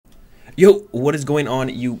Yo, what is going on,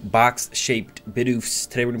 you box-shaped bidoofs?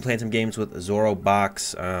 Today we're going to be playing some games with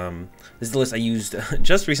ZoroBox. This is the list I used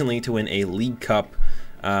just recently to win a League Cup,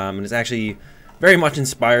 and it's actually very much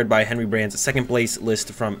inspired by Henry Brand's second place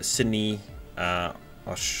list from Sydney, Sydney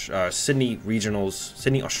Australia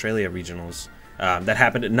Regionals. That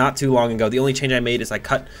happened not too long ago. The only change I made is I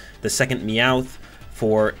cut the second Meowth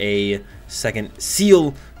for a second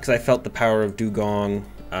Seel, because I felt the power of Dewgong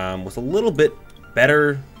was a little bit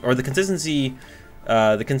better, or the consistency,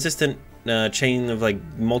 the consistent chain of like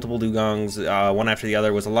multiple Dewgongs, one after the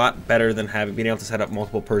other, was a lot better than being able to set up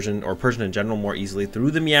multiple Persian or Persian in general more easily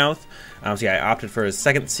through the Meowth. So yeah, I opted for a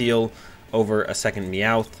second Seel over a second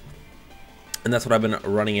Meowth, and that's what I've been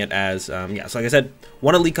running it as. Yeah, so like I said,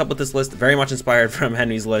 won a League Cup with this list, very much inspired from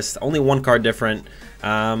Henry's list, only one card different,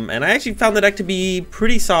 and I actually found the deck to be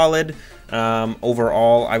pretty solid.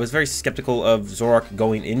 Overall, I was very skeptical of Zoroark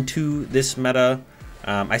going into this meta.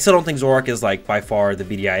 I still don't think Zoroark is like by far the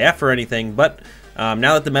BDIF or anything, but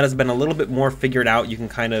now that the meta's been a little bit more figured out, you can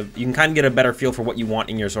kind of get a better feel for what you want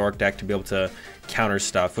in your Zoroark deck to be able to counter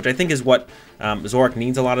stuff, which I think is what Zoroark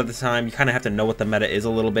needs a lot of the time. You kind of have to know what the meta is a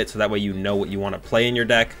little bit, so that way you know what you want to play in your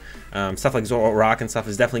deck. Stuff like Zoroark and stuff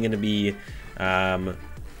is definitely going to be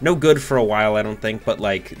no good for a while, I don't think, but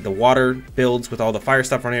like the water builds with all the fire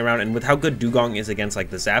stuff running around, and with how good Dewgong is against like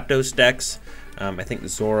the Zapdos decks, I think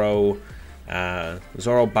ZoroBox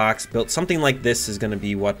built something like this is going to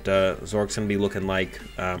be what Zoroark's going to be looking like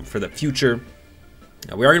for the future.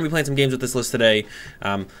 We are going to be playing some games with this list today.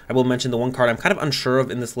 I will mention the one card I'm kind of unsure of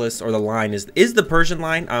in this list, or the line, is the Persian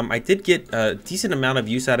line. I did get a decent amount of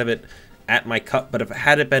use out of it at my cut, but if it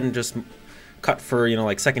had been just cut for, you know,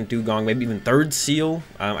 like second Dewgong, maybe even third Seel,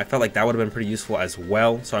 I felt like that would have been pretty useful as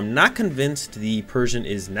well. So I'm not convinced the Persian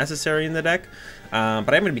is necessary in the deck, but I'm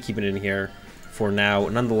going to be keeping it in here for now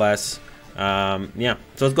nonetheless. Yeah,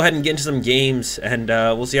 so let's go ahead and get into some games, and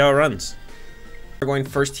we'll see how it runs. We're going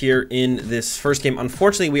first here in this first game.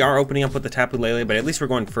 Unfortunately, we are opening up with the Tapu Lele, but at least we're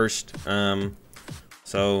going first. So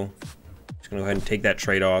just gonna go ahead and take that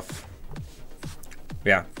trade off.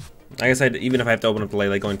 Yeah, like I said, even if I have to open up the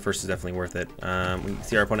Lele, going first is definitely worth it. We can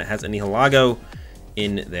see our opponent has a Nihilego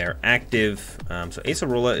in their active. So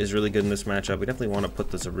Acerola is really good in this matchup. We definitely want to put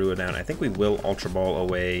the Zorua down. I think we will Ultra Ball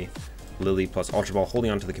away Lillie plus Ultra Ball,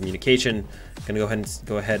 holding on to the communication. Gonna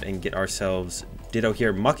go ahead and get ourselves Ditto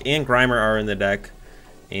here. Muk and Grimer are in the deck,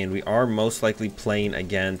 and we are most likely playing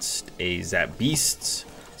against a Zap Beasts.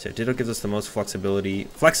 So Ditto gives us the most flexibility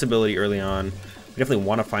early on. We definitely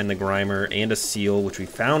want to find the Grimer and a Seel, which we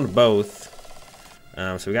found both.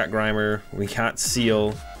 So we got Grimer, we got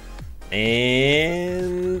Seel,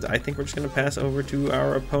 and I think we're just gonna pass over to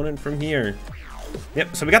our opponent from here.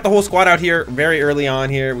 Yep, so we got the whole squad out here very early on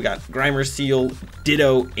here. We got Grimer, Seel,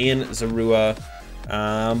 Ditto, and Zorua.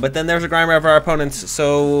 But then there's a Grimer of our opponents,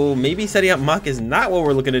 so maybe setting up Muk is not what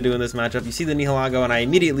we're looking to do in this matchup. You see the Nihilego, and I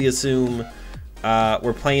immediately assume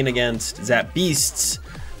we're playing against Zap Beasts.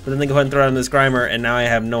 But then they go ahead and throw in this Grimer, and now I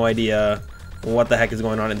have no idea what the heck is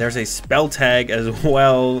going on. And there's a spell tag as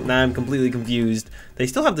well. Now I'm completely confused. They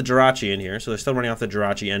still have the Jirachi in here, so they're still running off the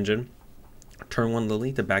Jirachi engine. Turn 1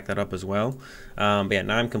 Lillie to back that up as well. But yeah,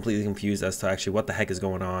 now I'm completely confused as to actually what the heck is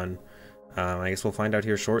going on. I guess we'll find out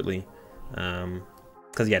here shortly.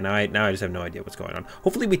 Because yeah, now I just have no idea what's going on.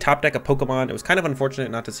 Hopefully we top deck a Pokemon. It was kind of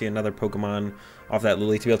unfortunate not to see another Pokemon off that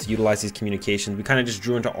Lillie to be able to utilize these communications. We kind of just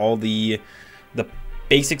drew into all the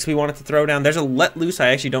basics we wanted to throw down. There's a Let Loose. I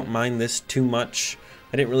actually don't mind this too much.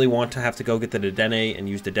 I didn't really want to have to go get the Dedenne and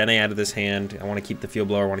use Dedenne out of this hand. I want to keep the Field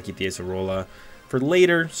Blower. I want to keep the Acerola for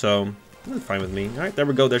later, so that's fine with me. All right, there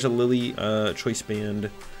we go. There's a Lillie, Choice Band,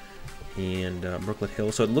 and Brooklet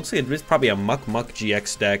Hill. So it looks like it's probably a Muk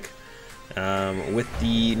GX deck with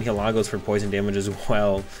the Nihilegos for poison damage as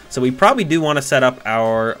well. So we probably do want to set up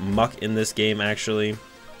our Muk in this game, actually.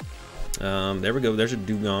 There we go. There's a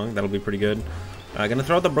Dewgong. That'll be pretty good. Gonna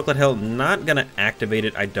throw out the Brooklet Hill. Not gonna activate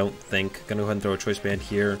it, I don't think. Gonna go ahead and throw a Choice Band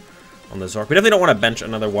here on the Zoroark. We definitely don't want to bench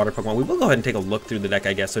another water Pokemon. We will go ahead and take a look through the deck,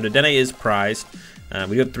 I guess. So Dedenne is prized.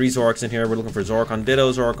 We do have 3 Zoroarks in here. We're looking for Zoroark on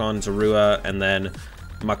Ditto, Zoroark on Zorua, and then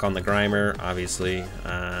Muk on the Grimer, obviously.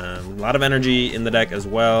 A lot of energy in the deck as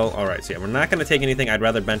well. Alright, so yeah, we're not going to take anything. I'd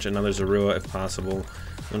rather bench another Zorua if possible.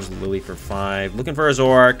 There's Lillie for 5. Looking for a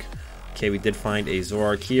Zoroark. Okay, we did find a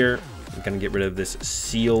Zoroark here. We're going to get rid of this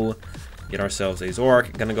Seel. Get ourselves a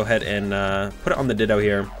Zoroark. Gonna go ahead and put it on the Ditto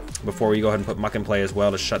here before we go ahead and put Muk in play as well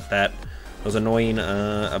to shut those annoying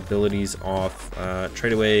abilities off.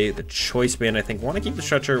 Trade away the Choice Band. I think want to keep the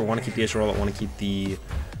Stretcher, want to keep the Acerola, want to keep the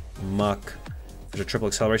Muk. There's a triple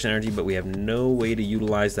acceleration energy, but we have no way to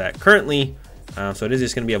utilize that currently. So it is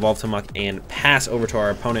just going to be evolve to Muk and pass over to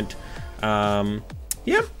our opponent.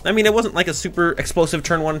 Yeah, I mean, it wasn't like a super explosive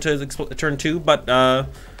turn 1 to turn 2, but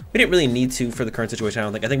we didn't really need to for the current situation, I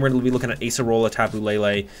don't think. I think we're going to be looking at Acerola, Tapu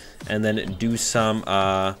Lele, and then do some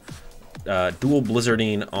dual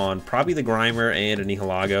blizzarding on probably the Grimer and a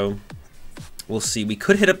Nihilego. We'll see. We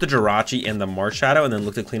could hit up the Jirachi and the Marshadow and then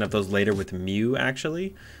look to clean up those later with Mew,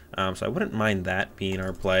 actually. So I wouldn't mind that being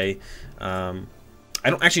our play. I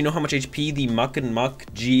don't actually know how much HP the Muk and Muk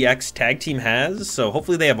GX tag team has, so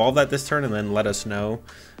hopefully they evolve that this turn and then let us know,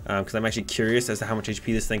 because I'm actually curious as to how much HP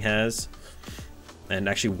this thing has and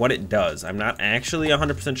actually what it does. I'm not actually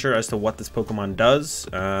 100% sure as to what this Pokemon does,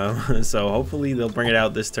 so hopefully they'll bring it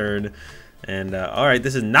out this turn. And alright,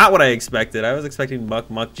 this is not what I expected. I was expecting Muk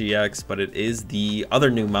GX, but it is the other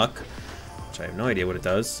new Muk, which I have no idea what it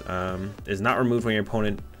does. Is not removed when your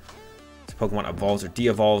opponent Pokemon evolves or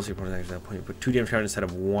de-evolves. Your opponent actually put 2 damage cards instead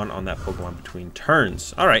of 1 on that Pokemon between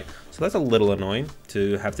turns. Alright, so that's a little annoying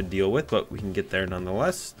to have to deal with, but we can get there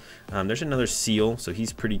nonetheless. There's another Seel, so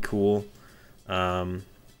he's pretty cool.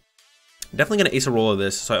 Definitely going to Acerola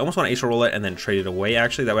this, so I almost want to Acerola it and then trade it away,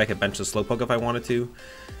 actually. That way I could bench the Slowpoke if I wanted to.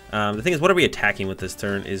 The thing is, what are we attacking with this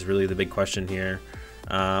turn is really the big question here.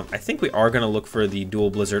 I think we are going to look for the dual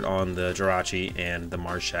Blizzard on the Jirachi and the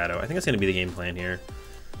Marshadow. I think that's going to be the game plan here.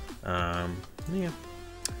 Yeah.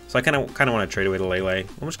 So I kind of want to trade away the Lele.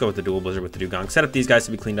 We'll just go with the dual Blizzard with the Dewgong. Set up these guys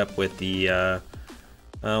to be cleaned up with the,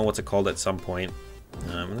 what's it called at some point.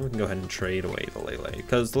 And then we can go ahead and trade away the Lele,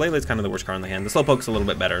 because the Lele is kind of the worst card in the hand. The Slowpoke's a little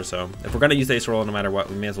bit better, so if we're going to use the Acerola no matter what,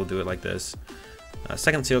 we may as well do it like this.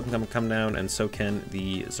 Second Seel can come down, and so can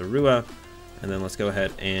the Zorua. And then let's go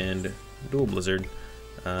ahead and dual Blizzard.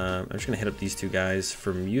 I'm just going to hit up these 2 guys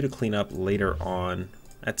for Mew to clean up later on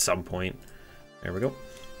at some point. There we go.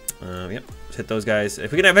 Yep, just hit those guys.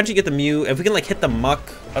 If we can eventually get the Mew, if we can like hit the Muk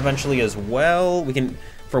eventually as well, we can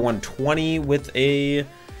for 120 with a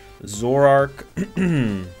Zoroark.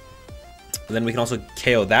 Then we can also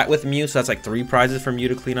KO that with Mew, so that's like 3 prizes for Mew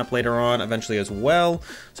to clean up later on eventually as well.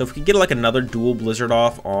 So if we could get like another dual Blizzard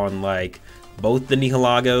off on like both the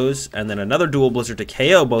Nihilagos, and then another dual Blizzard to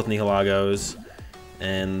KO both Nihilagos,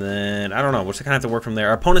 and then, I don't know, we're just going to have to work from there.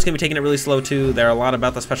 Our opponent's going to be taking it really slow, too. They're a lot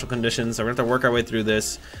about the special conditions, so we're going to have to work our way through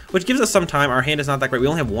this, which gives us some time. Our hand is not that great. We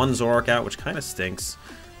only have 1 Zoroark out, which kind of stinks.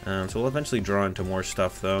 So we'll eventually draw into more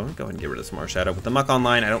stuff, though. Go ahead and get rid of this Marshadow. With the Muk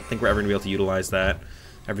online, I don't think we're ever going to be able to utilize that.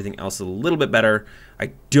 Everything else is a little bit better. I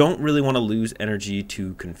don't really want to lose energy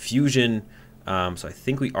to Confusion, so I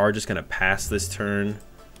think we are just going to pass this turn,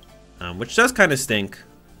 which does kind of stink.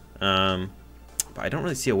 But I don't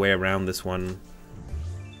really see a way around this one.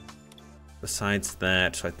 Besides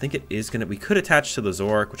that, so I think it is gonna. We could attach to the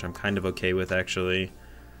Zoroark, which I'm kind of okay with actually.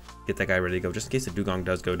 Get that guy ready to go, just in case the Dewgong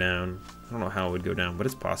does go down. I don't know how it would go down, but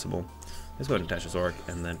it's possible. Let's go ahead and attach the Zoroark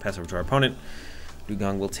and then pass over to our opponent.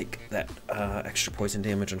 Dewgong will take that extra poison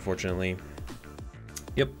damage, unfortunately.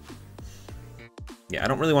 Yep. Yeah, I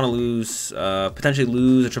don't really want to lose, potentially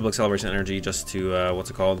lose a triple acceleration energy just to what's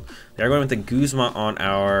it called? They are going with the Guzma on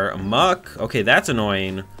our Muk. Okay, that's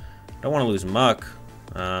annoying. Don't want to lose Muk.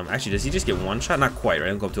 Actually, does he just get 1 shot? Not quite, right?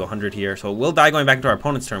 I'll go up to 100 here. So we'll die going back into our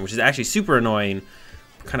opponent's turn, which is actually super annoying.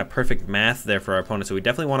 Kind of perfect math there for our opponent. So we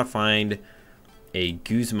definitely want to find a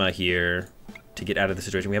Guzma here to get out of the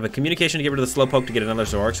situation. We have a communication to get rid of the Slowpoke to get another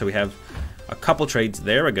Zoroark. So we have a couple trades.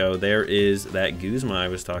 There we go. There is that Guzma I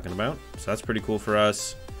was talking about. So that's pretty cool for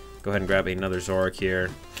us. Go ahead and grab another Zoroark here.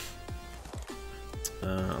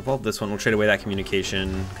 Evolve this one. We'll trade away that communication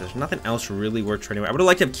because there's nothing else really worth trading away. I would have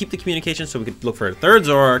liked to keep the communication so we could look for a 3rd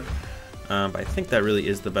Zoroark, but I think that really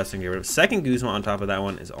is the best thing to get rid of. Second Guzma on top of that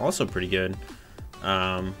one is also pretty good.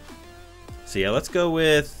 So yeah, let's go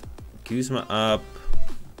with Guzma up.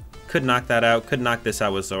 Could knock that out. Could knock this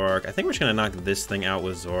out with Zoroark. I think we're just gonna knock this thing out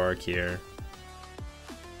with Zoroark here.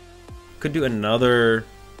 Could do another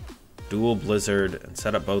dual Blizzard and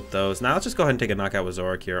set up both those. Now let's just go ahead and take a knockout with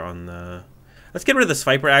Zoroark here on the. Let's get rid of this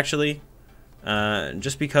Viper, actually,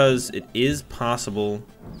 just because it is possible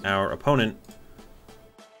our opponent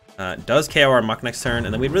does KO our Muk next turn,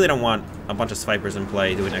 and then we really don't want a bunch of Vipers in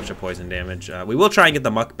play doing extra poison damage. We will try and get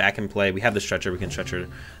the Muk back in play. We have the Stretcher. We can Stretcher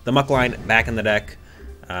the Muk line back in the deck,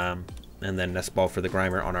 and then Nest Ball for the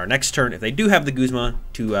Grimer on our next turn. If they do have the Guzma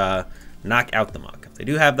to knock out the Muk. If they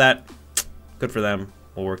do have that, good for them.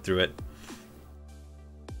 We'll work through it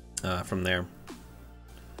from there.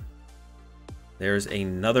 There's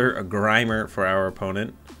another Grimer for our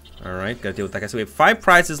opponent. All right, gotta deal with that guy. So we have 5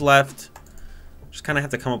 prizes left. Just kind of have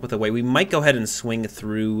to come up with a way. We might go ahead and swing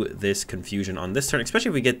through this Confusion on this turn, especially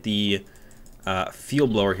if we get the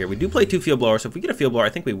Field Blower here. We do play 2 Field Blowers, so if we get a Field Blower, I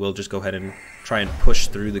think we will just go ahead and try and push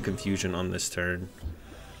through the Confusion on this turn.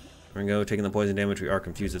 There we go, taking the poison damage. We are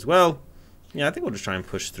confused as well. Yeah, I think we'll just try and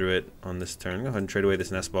push through it on this turn. Go ahead and trade away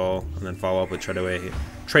this Nest Ball, and then follow up with trade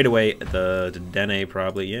away the Dedenne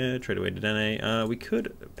probably. Yeah, trade away Dedenne. We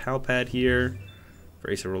could Pal Pad here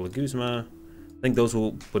for Acerola Guzma. I think those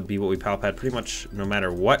would be what we Pal Pad pretty much no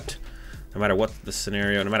matter what the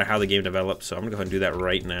scenario, no matter how the game develops. So I'm gonna go ahead and do that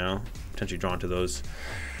right now. Potentially drawn to those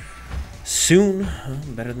soon.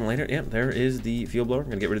 Better than later. Yep, there is the Field Blower. I'm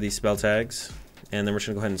gonna get rid of these spell tags. And then we're just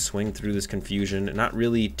gonna go ahead and swing through this confusion. Not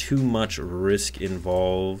really too much risk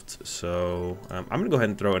involved. So I'm gonna go ahead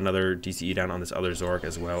and throw another DCE down on this other Zoroark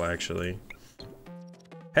as well, actually.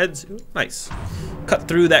 Heads, nice. Cut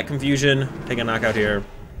through that confusion, take a knockout here.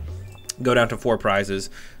 Go down to 4 prizes.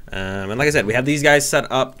 And like I said, we have these guys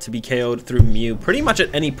set up to be KO'd through Mew pretty much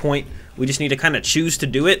at any point. We just need to kind of choose to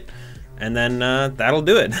do it. And then that'll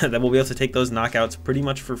do it. Then we'll be able to take those knockouts pretty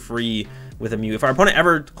much for free with a Mew. If our opponent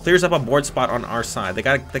ever clears up a board spot on our side, they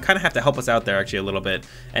kind of have to help us out there actually a little bit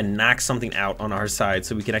and knock something out on our side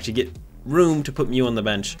so we can actually get room to put Mew on the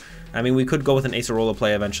bench. I mean, we could go with an Acerola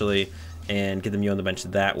play eventually and get the Mew on the bench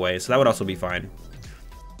that way, so that would also be fine.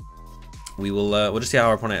 We'll just see how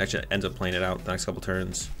our opponent actually ends up playing it out the next couple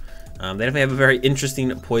turns. They definitely have a very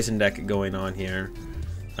interesting poison deck going on here.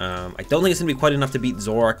 I don't think it's going to be quite enough to beat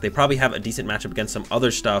Zoroark. They probably have a decent matchup against some other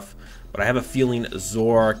stuff, but I have a feeling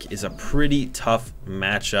Zoroark is a pretty tough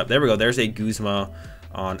matchup. There we go. There's a Guzma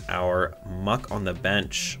on our Muk on the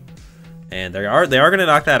bench. And they are going to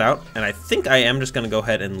knock that out. And I think I am just going to go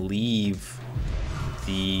ahead and leave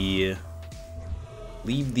the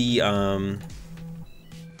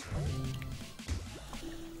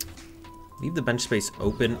bench space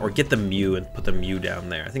open, or get the Mew and put the Mew down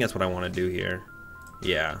there. I think that's what I want to do here.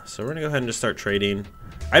 Yeah, so we're gonna go ahead and just start trading.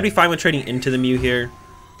 I'd be fine with trading into the Mew here.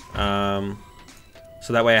 So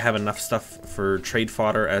that way I have enough stuff for trade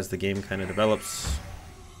fodder as the game kind of develops.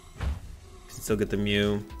 Still get the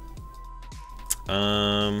Mew.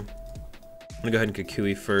 I'm gonna go ahead and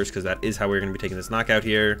Kukui first because that is how we're gonna be taking this knockout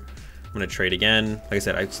here. I'm gonna trade again. Like I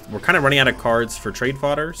said, we're kind of running out of cards for trade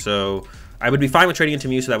fodder, so I would be fine with trading into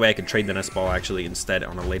Mew so that way I could trade the Nest Ball actually instead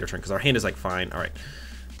on a later turn because our hand is like fine. All right.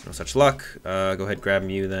 No such luck. Go ahead, grab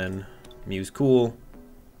Mew then. Mew's cool.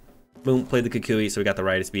 Boom, played the Kukui, so we got the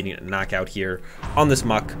Riotous Beating knockout here on this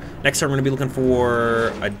Muk. Next turn, we're going to be looking for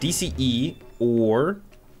a DCE or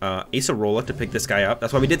Acerola to pick this guy up.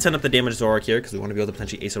 That's why we did send up the damaged Zoroark here, because we want to be able to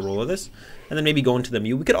potentially Acerola this. And then maybe go into the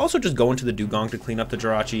Mew. We could also just go into the Dewgong to clean up the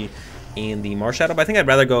Jirachi and the Marshadow, but I think I'd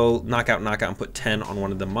rather go knockout, and put 10 on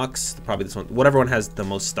one of the Muks. Probably this one. Whatever one has the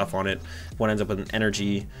most stuff on it. One ends up with an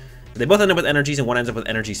energy. They both end up with energies, and one ends up with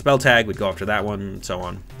energy spell tag. We'd go after that one, and so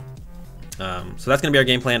on. So that's going to be our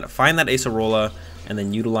game plan. Find that Acerola, and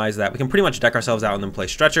then utilize that. We can pretty much deck ourselves out and then play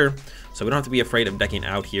Stretcher, so we don't have to be afraid of decking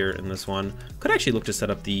out here in this one. Could actually look to set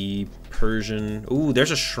up the Persian. Ooh,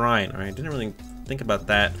 there's a Shrine. All right, didn't really think about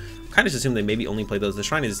that. Kind of just assume they maybe only play those. The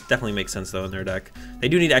Shrine is definitely makes sense, though, in their deck. They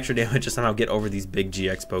do need extra damage to somehow get over these big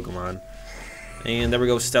GX Pokemon. And there we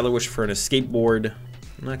go, Stellar Wish for an escape board.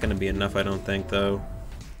 Not going to be enough, I don't think, though.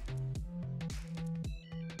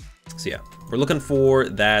 So yeah, we're looking for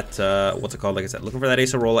that, what's it called, like I said, looking for that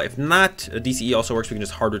Acerola. If not, a DCE also works. We can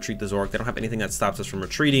just hard retreat the Zoroark. They don't have anything that stops us from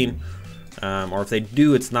retreating. Or if they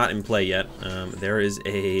do, it's not in play yet. There is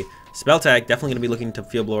a spell tag. Definitely going to be looking to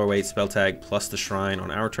Field Blower away, spell tag plus the Shrine on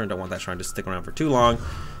our turn. Don't want that Shrine to stick around for too long.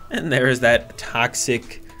 And there is that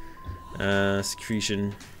Toxic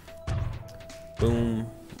Secretion. Boom,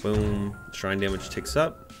 boom. Shrine damage ticks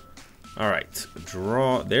up. Alright,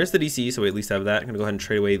 draw. There's the DC, so we at least have that. I'm going to go ahead and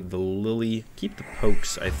trade away the Lillie. Keep the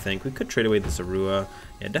Pokes, I think. We could trade away the Zorua.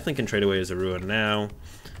 Yeah, definitely can trade away a Zorua now.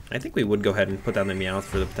 I think we would go ahead and put down the Meowth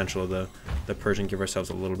for the potential of the Persian, give ourselves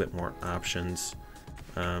a little bit more options.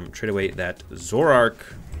 Trade away that Zoroark.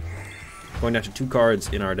 Going down to 2 cards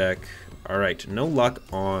in our deck. Alright, no luck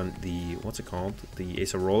on the, what's it called? The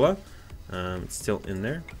Acerola. It's still in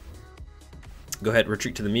there. Go ahead,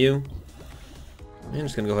 retreat to the Mew. I'm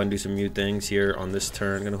just going to go ahead and do some Mew things here on this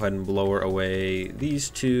turn. I'm going to go ahead and blower away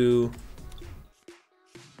these 2.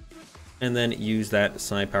 And then use that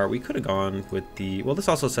side power. We could have gone with the... Well, this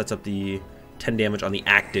also sets up the 10 damage on the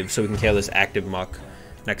active, so we can KO this active Muk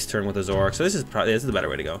next turn with a Zoroark. So this is the better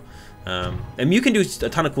way to go. And Mew can do a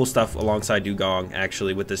ton of cool stuff alongside Dewgong,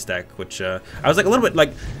 actually, with this deck, which I was like a little bit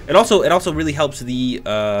like... It also really helps the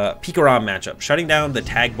Pikarom matchup. Shutting down the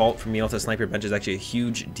Tag Bolt from Meowth Sniper Bench is actually a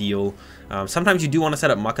huge deal. Sometimes you do want to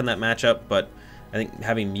set up Muk in that matchup, but I think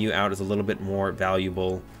having Mew out is a little bit more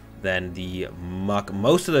valuable than the Muk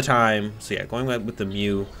most of the time. So yeah, going with the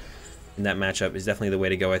Mew in that matchup is definitely the way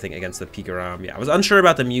to go, I think, against the Pikarom. Yeah, I was unsure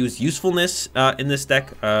about the Mew's usefulness in this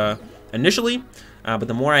deck. I initially, but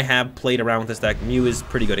the more I have played around with this deck, Mew is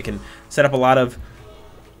pretty good. It can set up a lot of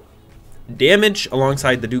damage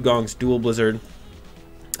alongside the Dewgong's Dual Blizzard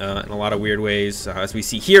in a lot of weird ways, as we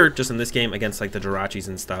see here just in this game against like the Jirachis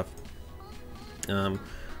and stuff. And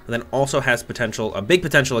then also has potential, a big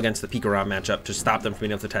potential against the Pikarom matchup to stop them from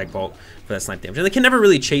being able to tag vault for that snipe damage. And they can never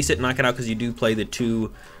really chase it and knock it out because you do play the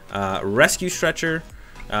 2 rescue stretcher.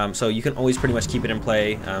 So you can always pretty much keep it in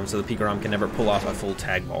play, so the Pikarom can never pull off a full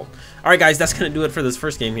tag vault. Alright guys, that's going to do it for this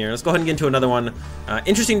first game here. Let's go ahead and get into another one.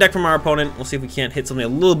 Interesting deck from our opponent. We'll see if we can't hit something a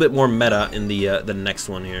little bit more meta in the next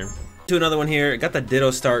one here. To another one here. Got the Ditto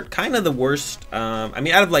start. Kind of the worst. I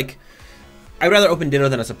mean, out of like, I would rather open Ditto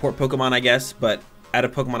than a support Pokemon, I guess, but out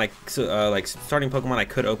of Pokemon, like starting Pokemon, I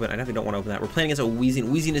could open. I definitely don't want to open that. We're playing against a Weezing.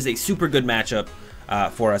 Weezing is a super good matchup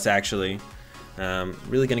for us, actually.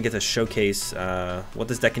 Really going to get to showcase what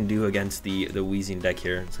this deck can do against the Weezing deck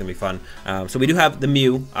here. It's going to be fun. So we do have the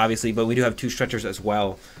Mew, obviously, but we do have 2 stretchers as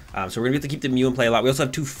well. So we're going to get to keep the Mew in play a lot. We also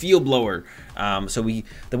have 2 Field Blower. So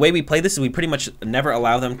the way we play this is we pretty much never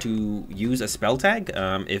allow them to use a spell tag.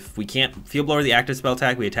 If we can't Field Blower the active spell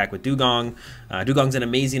tag, we attack with Dewgong. Dewgong's an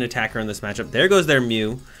amazing attacker in this matchup. There goes their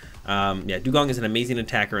Mew. Yeah, Dewgong is an amazing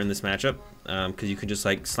attacker in this matchup because you can just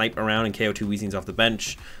like snipe around and KO 2 Weezings off the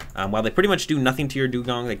bench. While they pretty much do nothing to your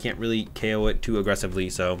Dewgong, they can't really KO it too aggressively.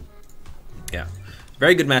 So yeah,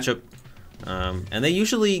 very good matchup. And they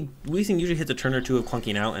Weezing usually hits a turn or 2 of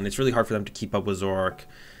clunking out, and it's really hard for them to keep up with Zoroark.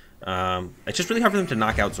 It's just really hard for them to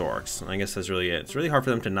knock out Zoroarks. I guess that's really it. It's really hard for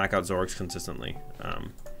them to knock out Zoroarks consistently.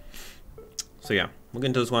 So yeah, we'll get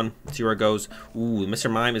into this one, see where it goes. Ooh,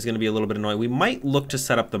 Mr. Mime is going to be a little bit annoying. We might look to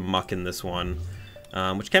set up the Muk in this one,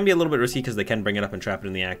 which can be a little bit risky because they can bring it up and trap it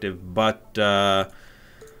in the active. But Acerola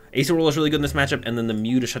is really good in this matchup, and then the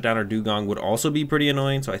Mew to shut down our Dewgong would also be pretty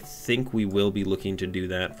annoying. So I think we will be looking to do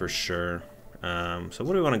that for sure. So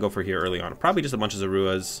what do we want to go for here early on? Probably just a bunch of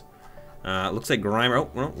Zoruas. Looks like Grimer.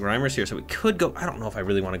 Oh, well, Grimer's here, so we could go. I don't know if I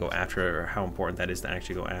really want to go after it or how important that is to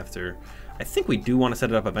actually go after. I think we do want to set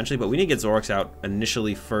it up eventually, but we need to get Zoroarks out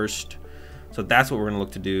initially first. So that's what we're going to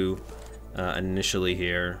look to do initially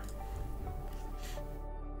here.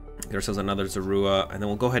 Get ourselves another Zorua, and then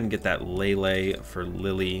we'll go ahead and get that Lele for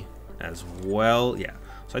Lillie as well. Yeah,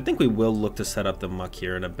 so I think we will look to set up the Muk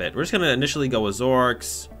here in a bit. We're just going to initially go with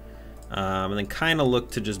Zoroarks, and then kind of look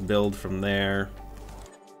to just build from there.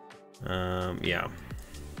 Yeah.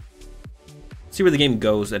 See where the game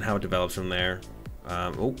goes and how it develops from there.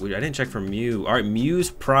 Oh, I didn't check for Mew. All right, Mew's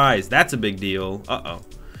prize. That's a big deal. Uh-oh.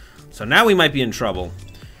 So now we might be in trouble.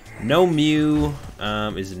 No Mew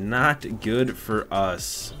is not good for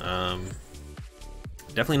us.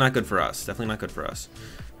 Definitely not good for us. Definitely not good for us.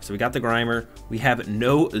 So we got the Grimer. We have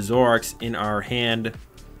no Zoroarks in our hand.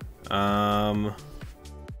 I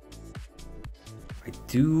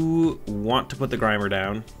do want to put the Grimer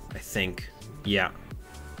down, I think. Yeah.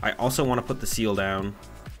 I also want to put the Seel down.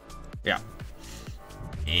 Yeah.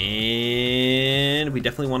 And we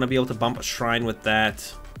definitely want to be able to bump a Shrine with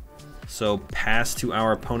that. So pass to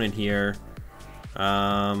our opponent here.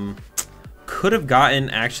 Could have gotten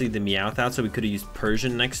actually the Meowth out, so we could have used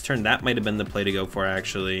Persian next turn. That might have been the play to go for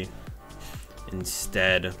actually.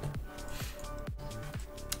 Instead.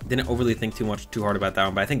 Didn't overly think too hard about that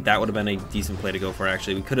one, but I think that would have been a decent play to go for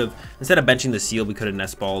actually. We could have, instead of benching the Seel, we could have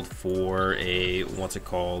nest balled for a, what's it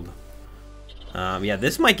called? Yeah,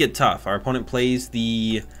 this might get tough. Our opponent plays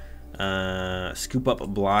the scoop up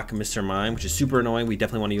block Mr. Mime, which is super annoying. We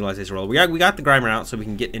definitely want to utilize Acerola. We got the Grimer out so we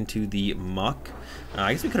can get into the Muk.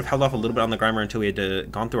 I guess we could have held off a little bit on the Grimer until we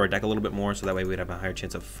had gone through our deck a little bit more, so that way we'd have a higher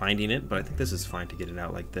chance of finding it. But I think this is fine to get it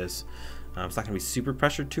out like this. It's not going to be super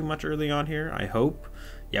pressured too much early on here, I hope.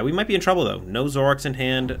 Yeah, we might be in trouble though. No Zoroarks in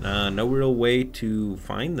hand, no real way to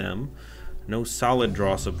find them. No solid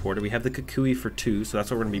draw supporter. We have the Kukui for 2, so that's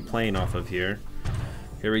what we're going to be playing off of here.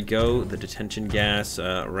 Here we go, the detention gas,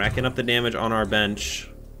 racking up the damage on our bench.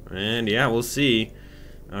 And yeah, we'll see.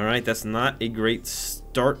 Alright, that's not a great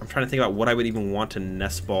start. I'm trying to think about what I would even want to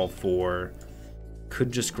nest ball for.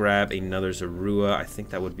 Could just grab another Zorua. I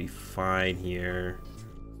think that would be fine here.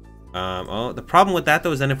 Oh, the problem with that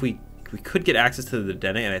though is then if we could get access to the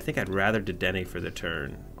Dedenne, and I think I'd rather Dedenne for the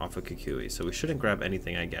turn off of Kukui. So we shouldn't grab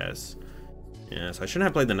anything, I guess. Yeah, so I shouldn't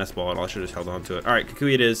have played the nest ball at all. I should have just held on to it. Alright,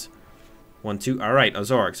 Kukui it is. 1, 2. Alright, a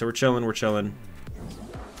Zoroark. So we're chilling, we're chilling.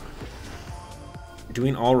 We're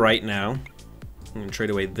doing alright now. I'm going to trade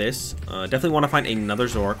away this. Definitely want to find another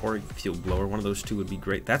Zoroark or a Field Blower. One of those two would be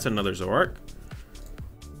great. That's another Zoroark.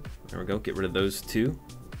 There we go. Get rid of those two.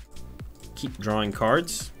 Keep drawing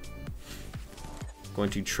cards. Going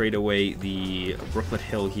to trade away the Brooklet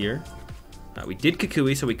Hill here. We did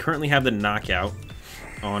Kukui, so we currently have the knockout.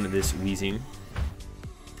 on this Weezing.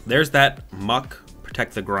 There's that Muk,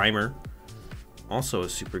 protect the Grimer. Also a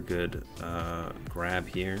super good grab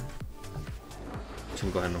here. So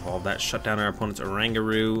we'll go ahead and evolve that, shut down our opponent's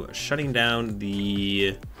Oranguru, shutting down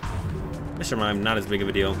the Mr. Mime, not as big of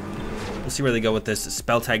a deal. We'll see where they go with this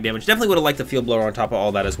spell tag damage. Definitely would have liked the Field Blower on top of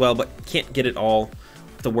all that as well, but can't get it all.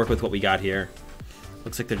 Have to work with what we got here.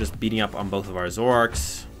 Looks like they're just beating up on both of our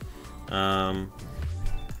Zoroarks. Alright,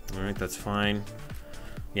 that's fine.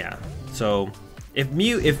 Yeah, so if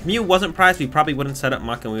Mew wasn't prized, we probably wouldn't set up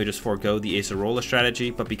Muk and we would just forego the Acerola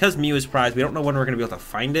strategy. But because Mew is prized, we don't know when we're going to be able to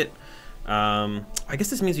find it. I guess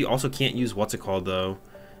this means we also can't use, what's it called though,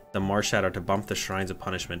 the Marshadow to bump the Shrines of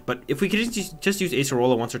Punishment. But if we could just use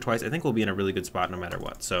Acerola once or twice, I think we'll be in a really good spot no matter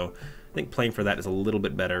what. So I think playing for that is a little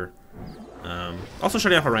bit better. Also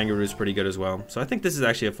shutting off Oranguru is pretty good as well. So I think this is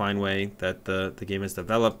actually a fine way that the game has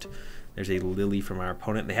developed. There's a Lillie from our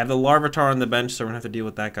opponent. They have the Larvitar on the bench, so we're gonna have to deal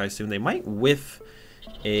with that guy soon. They might whiff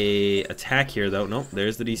a attack here though. Nope,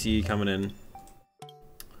 there's the DC coming in.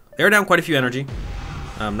 They're down quite a few energy.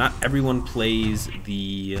 Not everyone plays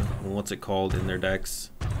the, what's it called in their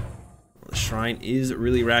decks. The Shrine is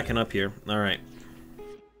really racking up here. All right.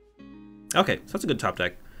 Okay, so that's a good top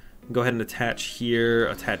deck. Go ahead and attach here,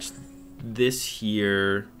 attach this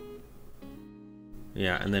here.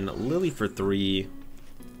 Yeah, and then Lillie for 3.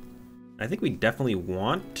 I think we definitely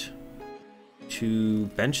want to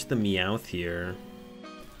bench the Meowth here.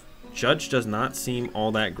 Judge does not seem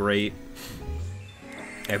all that great.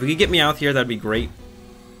 Yeah, if we could get Meowth here, that'd be great.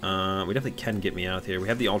 We definitely can get Meowth here. We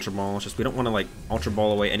have the Ultra Ball. It's just we don't want to like Ultra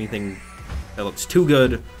Ball away anything that looks too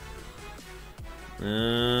good.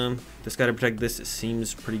 This guy to protect this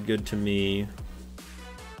seems pretty good to me.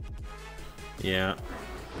 Yeah.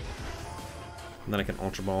 And then I can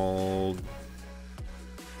Ultra Ball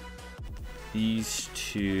these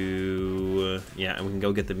two. Yeah, and we can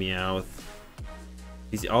go get the Meowth.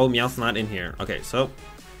 Oh, Meowth's not in here. Okay, so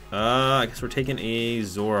I guess we're taking a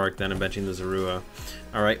Zoroark then and benching the Zorua.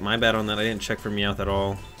 Alright, my bad on that. I didn't check for Meowth at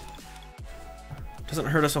all. Doesn't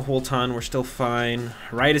hurt us a whole ton. We're still fine.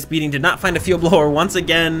 Riotous Beating did not find a Field Blower once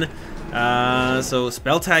again. So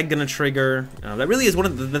Spell Tag gonna trigger. That really is one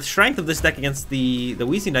of the strength of this deck against the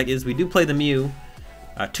Weezing deck is we do play the Mew.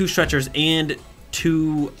 2 Stretchers and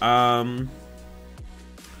 2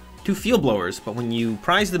 Field Blowers. But when you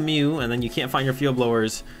prize the Mew and then you can't find your Field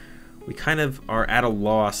Blowers, we kind of are at a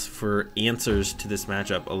loss for answers to this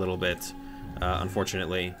matchup a little bit,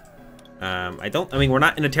 unfortunately. I mean, we're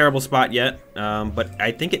not in a terrible spot yet, but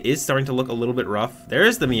I think it is starting to look a little bit rough.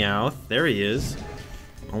 There's the Meowth. There he is.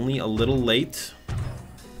 Only a little late.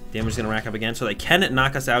 Damage is going to rack up again, so they can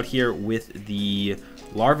knock us out here with the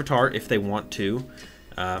Larvitar if they want to.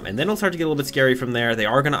 And then it'll start to get a little bit scary from there. They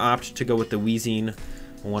are going to opt to go with the Weezing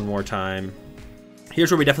one more time.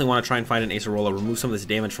 Here's where we definitely want to try and find an Acerola, remove some of this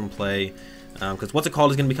damage from play. Because what's it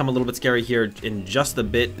called is going to become a little bit scary here in just a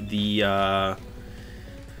bit. The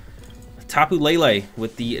Tapu Lele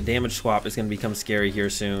with the damage swap is going to become scary here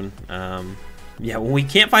soon. Yeah, when we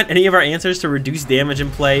can't find any of our answers to reduce damage in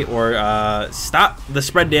play or stop the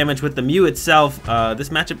spread damage with the Mew itself, this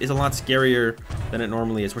matchup is a lot scarier than it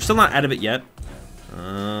normally is. We're still not out of it yet.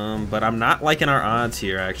 But I'm not liking our odds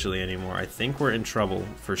here actually anymore. I think we're in trouble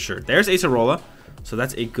for sure. There's Acerola, so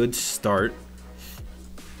that's a good start.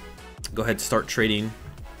 Go ahead and start trading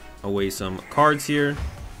away some cards here.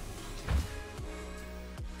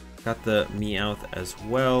 Got the Meowth as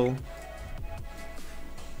well.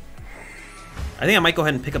 I think I might go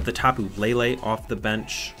ahead and pick up the Tapu Lele off the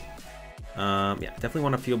bench. Yeah, definitely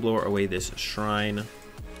want to Field Blower away this Shrine.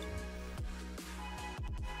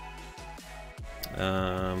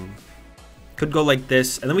 Could go like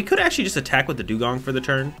this, and then we could actually just attack with the Dewgong for the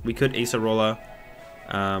turn. We could Acerola,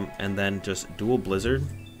 and then just dual Blizzard.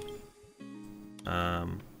 I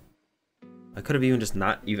could have even just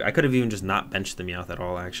not benched the Meowth at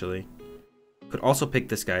all. Actually, could also pick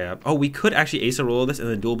this guy up. Oh, we could actually Acerola this and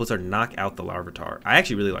then dual Blizzard knock out the Larvitar. I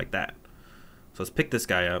actually really like that. So let's pick this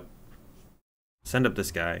guy up. Send up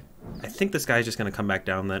this guy. I think this guy's just gonna come back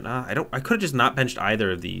down. Then I could have just not benched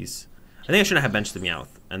either of these. I think I shouldn't have benched the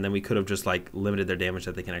Meowth, and then we could have just like limited their damage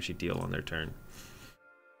that they can actually deal on their turn.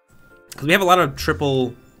 Because we have a lot of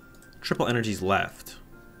triple energies left.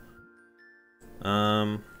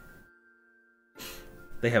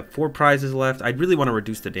 They have 4 prizes left. I'd really want to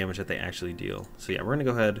reduce the damage that they actually deal. So yeah, we're gonna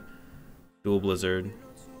go ahead, dual Blizzard.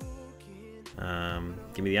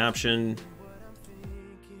 Give me the option.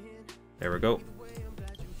 There we go.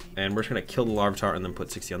 And we're just gonna kill the Larvitar and then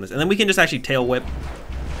put 60 on this, and then we can just actually tail whap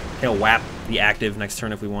the active next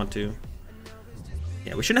turn if we want to.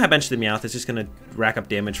 Yeah, we shouldn't have benched the Meowth. It's just gonna rack up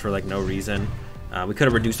damage for like no reason. We could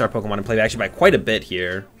have reduced our Pokemon in play actually by quite a bit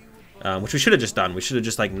here, which we should have just done. We should have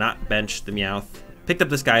just like not benched the Meowth, picked up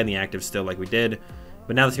this guy in the active still like we did,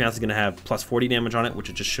 but now this Meowth is going to have plus 40 damage on it, which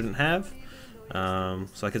it just shouldn't have. So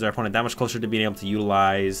that gives our opponent that much closer to being able to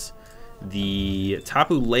utilize the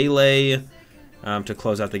Tapu Lele to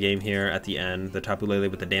close out the game here at the end. The Tapu Lele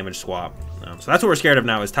with the damage swap. So that's what we're scared of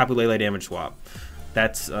now, is Tapu Lele damage swap.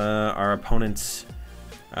 That's our opponent's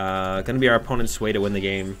going to be our opponent's way to win the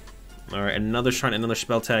game. All right, another shrine, another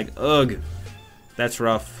spell tag. Ugh, that's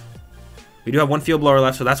rough. We do have one Field Blower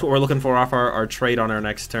left, so that's what we're looking for off our trade on our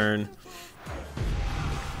next turn.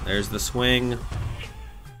 There's the swing.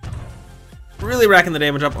 Really racking the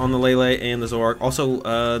damage up on the Lele and the Zoroark.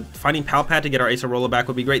 Also, finding Pal Pad to get our Acerola back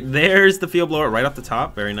would be great. There's the Field Blower right off the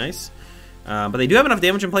top. Very nice. But they do have enough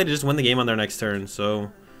damage in play to just win the game on their next turn.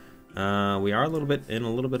 So we are a little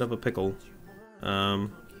bit of a pickle.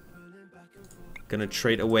 Gonna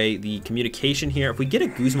trade away the communication here. If we get a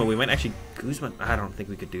Guzma, we might actually Guzma. I don't think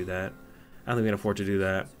we could do that. I don't think we can afford to do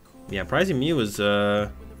that. Yeah, prizing Mew is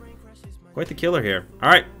quite the killer here. All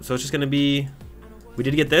right, so it's just gonna be. We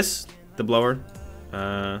did get this, the blower.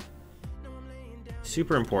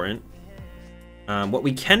 Super important. What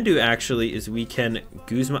we can do actually is we can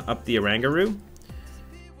Guzma up the Oranguru.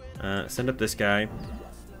 Send up this guy.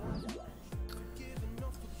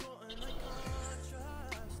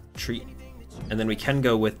 Treat. And then we can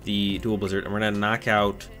go with the Dual Blizzard, and we're going to knock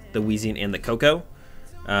out the Weezing and the Coco.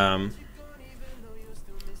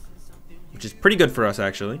 Which is pretty good for us,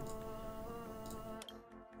 actually.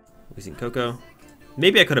 Weezing Coco.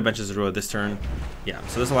 Maybe I could have benched Zorua this turn. Yeah,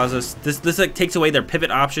 so this allows us... This like, takes away their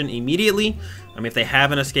pivot option immediately. I mean, if they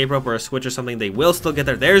have an escape rope or a switch or something, they will still get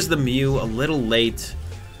there. There's the Mew, a little late.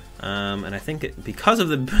 And I think because of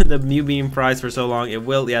the Mew being prized for so long, it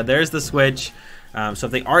will... Yeah, there's the switch. So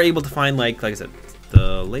if they are able to find, like I said,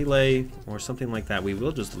 the Lele or something like that, we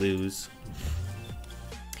will just lose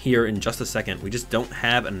here in just a second. We just don't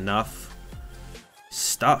have enough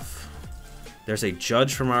stuff. There's a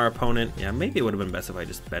Judge from our opponent. Yeah, maybe it would have been best if I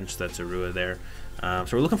just benched that Zorua there.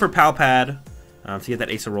 So we're looking for Pal Pad to get that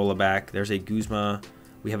Acerola back. There's a Guzma.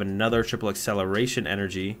 We have another triple acceleration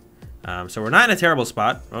energy. So we're not in a terrible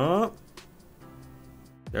spot. Oh.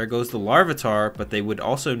 There goes the Larvitar, but they would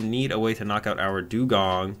also need a way to knock out our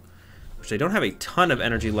Dewgong, which they don't have a ton of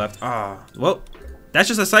energy left. Ah, well, that's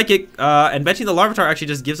just a Psychic, and benching the Larvitar actually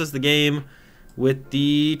just gives us the game with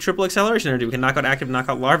the triple acceleration energy. We can knock out active, knock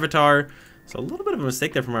out Larvitar. So a little bit of a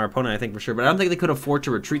mistake there from our opponent, I think, for sure. But I don't think they could afford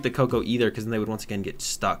to retreat the Coco either, because then they would once again get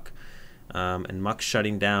stuck. And Muk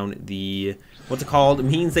shutting down the, what's it called,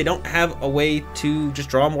 means they don't have a way to just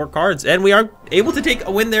draw more cards. And we are able to take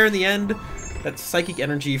a win there in the end. That Psychic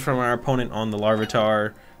energy from our opponent on the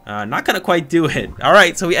Larvitar. Not gonna quite do it. All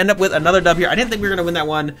right, so we end up with another dub here. I didn't think we were gonna win that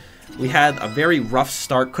one. We had a very rough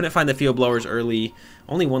start. Couldn't find the Field Blowers early.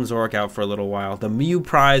 Only one Zoroark out for a little while. The Mew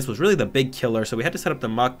prize was really the big killer, so we had to set up the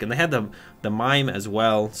Muk, and they had the Mime as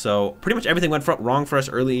well. So pretty much everything went wrong for us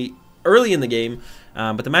early in the game.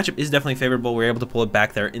 But the matchup is definitely favorable. We were able to pull it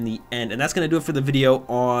back there in the end, and that's gonna do it for the video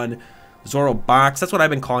on ZoroBox. That's what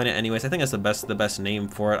I've been calling it anyways. I think that's the best name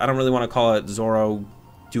for it. I don't really want to call it Zoro,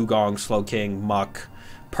 Dewgong, Slowking, Muk,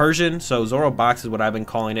 Persian. So ZoroBox is what I've been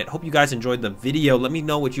calling it. Hope you guys enjoyed the video. Let me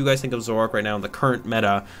know what you guys think of Zoroark right now in the current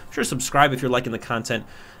meta. Be sure to subscribe if you're liking the content.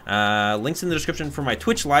 Links in the description for my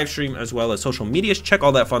Twitch live stream as well as social medias. Check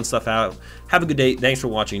all that fun stuff out. Have a good day. Thanks for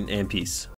watching, and peace.